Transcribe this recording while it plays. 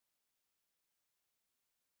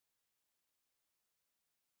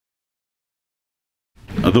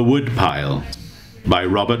The Woodpile by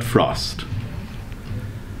Robert Frost.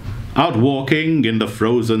 Out walking in the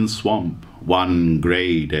frozen swamp one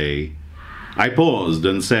grey day, I paused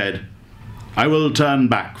and said, I will turn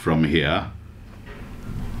back from here.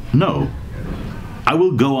 No, I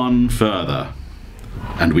will go on further,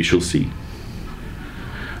 and we shall see.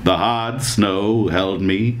 The hard snow held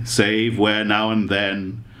me, save where now and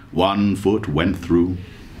then one foot went through.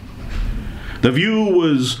 The view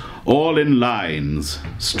was all in lines,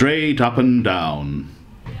 straight up and down,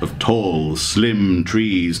 of tall, slim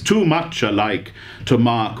trees, too much alike to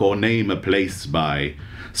mark or name a place by,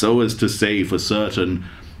 so as to say for certain,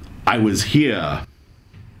 I was here,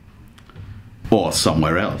 or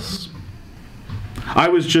somewhere else. I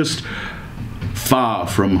was just far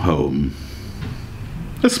from home.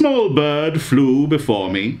 A small bird flew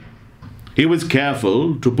before me. He was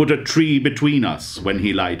careful to put a tree between us when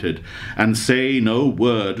he lighted, and say no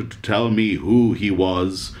word to tell me who he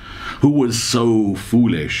was, who was so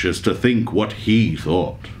foolish as to think what he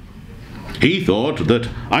thought. He thought that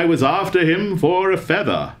I was after him for a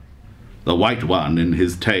feather, the white one in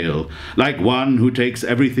his tail, like one who takes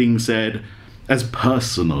everything said as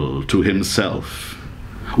personal to himself.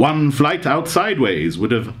 One flight out sideways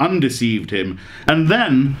would have undeceived him, and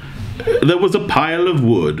then there was a pile of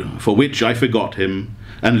wood for which I forgot him,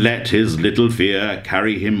 and let his little fear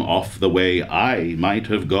carry him off the way I might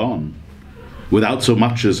have gone, without so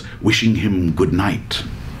much as wishing him good night.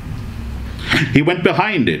 He went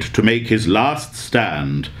behind it to make his last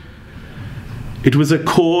stand. It was a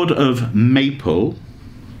cord of maple,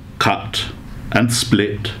 cut and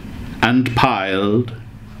split and piled,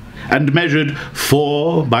 and measured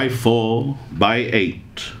 4 by 4 by 8,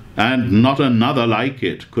 and not another like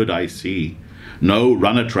it could I see. No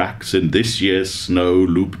runner tracks in this year's snow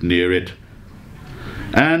looped near it.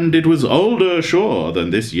 And it was older, sure,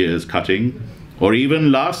 than this year's cutting, or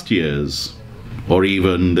even last year's, or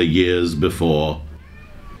even the years before.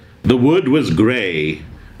 The wood was grey,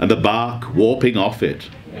 and the bark warping off it,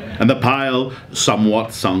 and the pile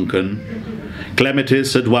somewhat sunken.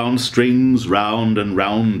 Clematis had wound strings round and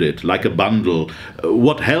round it like a bundle.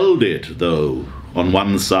 What held it, though, on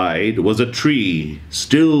one side was a tree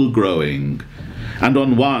still growing, and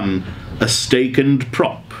on one a stake and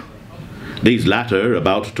prop, these latter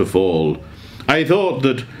about to fall. I thought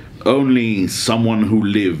that only someone who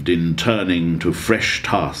lived in turning to fresh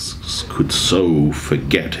tasks could so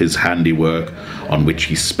forget his handiwork on which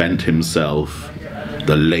he spent himself,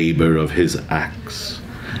 the labour of his axe,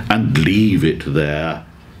 and leave it there,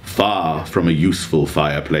 far from a useful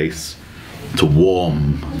fireplace, to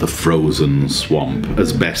warm the frozen swamp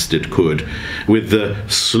as best it could, with the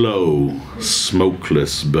slow,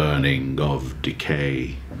 smokeless burning of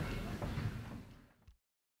decay.